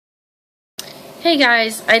Hey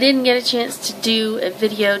guys, I didn't get a chance to do a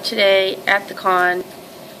video today at the con.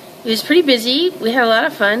 It was pretty busy. We had a lot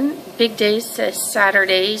of fun. Big days,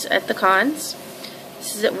 Saturdays at the cons.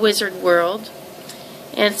 This is at Wizard World.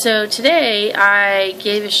 And so today I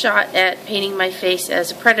gave a shot at painting my face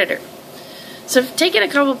as a predator. So I've taken a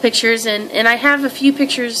couple pictures and I have a few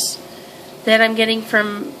pictures that I'm getting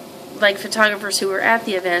from like photographers who were at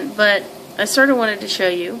the event, but I sort of wanted to show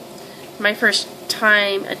you my first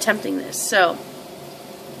time attempting this. So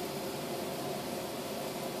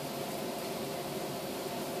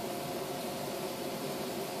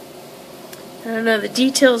I don't know, the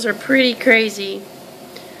details are pretty crazy.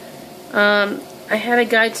 I had a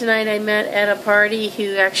guy tonight I met at a party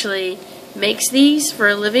who actually makes these for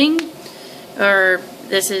a living, or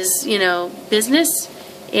this is, you know, business,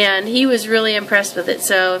 and he was really impressed with it.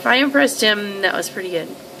 So if I impressed him, that was pretty good.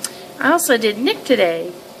 I also did Nick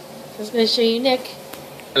today. I was going to show you Nick.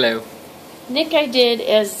 Hello. Nick I did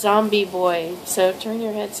as Zombie Boy, so turn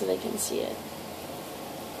your head so they can see it.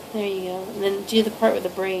 There you go. And then do the part with the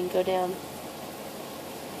brain, go down.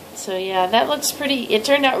 So yeah, that looks pretty, it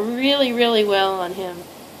turned out really, really well on him.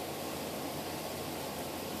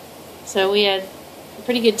 So we had a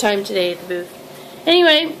pretty good time today at the booth.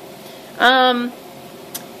 Anyway,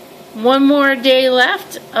 one more day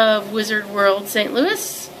left of Wizard World St.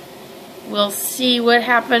 Louis. We'll see what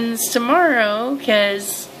happens tomorrow,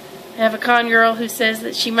 because I have a con girl who says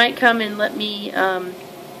that she might come and let me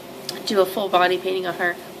do a full body painting on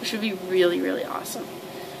her, which would be really, really awesome.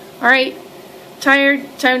 Alright.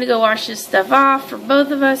 Tired, time to go wash this stuff off for both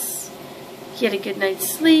of us. Get a good night's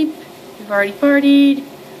sleep. We've already partied,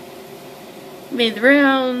 made the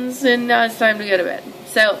rounds, and now it's time to go to bed.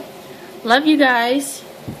 So, love you guys.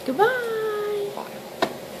 Goodbye.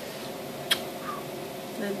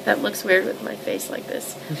 That looks weird with my face like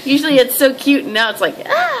this. Usually it's so cute, and now it's like,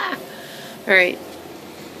 ah! Alright.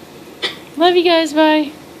 Love you guys,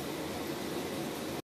 bye.